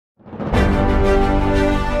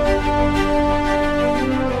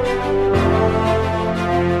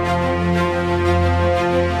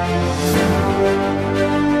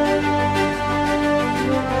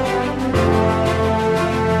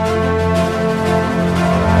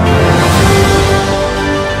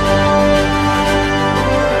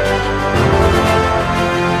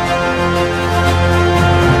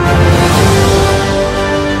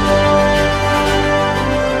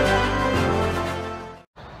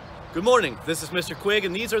Good morning, this is Mr. Quigg,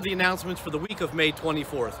 and these are the announcements for the week of May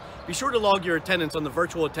 24th. Be sure to log your attendance on the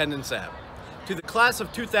virtual attendance app. To the class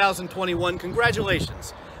of 2021,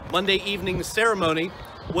 congratulations. Monday evening's ceremony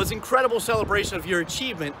was an incredible celebration of your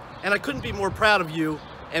achievement, and I couldn't be more proud of you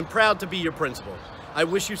and proud to be your principal. I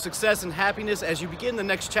wish you success and happiness as you begin the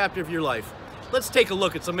next chapter of your life. Let's take a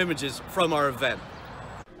look at some images from our event.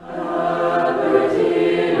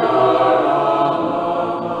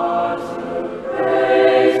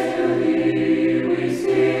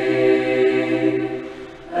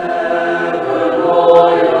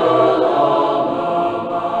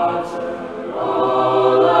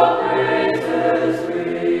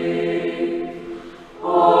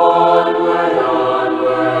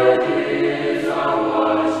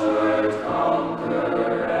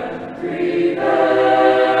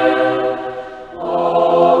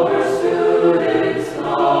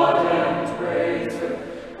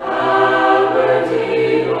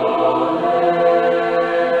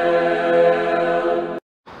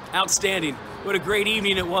 Outstanding. What a great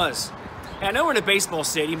evening it was. And I know we're in a baseball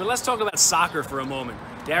stadium, but let's talk about soccer for a moment.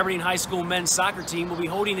 The Aberdeen High School men's soccer team will be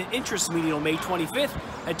holding an interest meeting on May 25th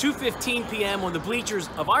at 2:15 p.m. on the bleachers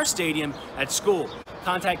of our stadium at school.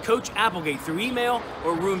 Contact Coach Applegate through email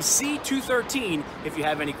or room C213 if you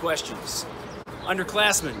have any questions.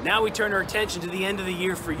 Underclassmen, now we turn our attention to the end of the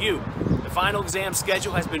year for you. The final exam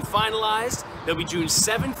schedule has been finalized. They'll be June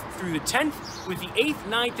 7th through the 10th, with the 8th,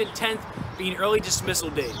 9th, and 10th being early dismissal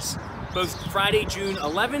days. Both Friday, June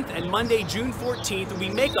 11th and Monday, June 14th will be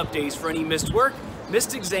makeup days for any missed work,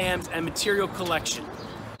 missed exams, and material collection.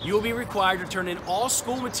 You will be required to turn in all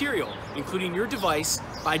school material, including your device,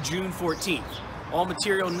 by June 14th. All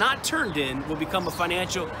material not turned in will become a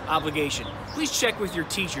financial obligation. Please check with your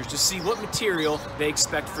teachers to see what material they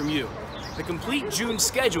expect from you. The complete June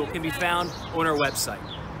schedule can be found on our website.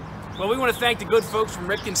 Well, we want to thank the good folks from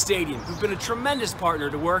Ripken Stadium, who've been a tremendous partner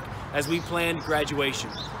to work as we planned graduation.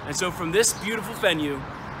 And so from this beautiful venue,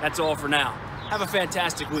 that's all for now. Have a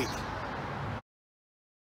fantastic week.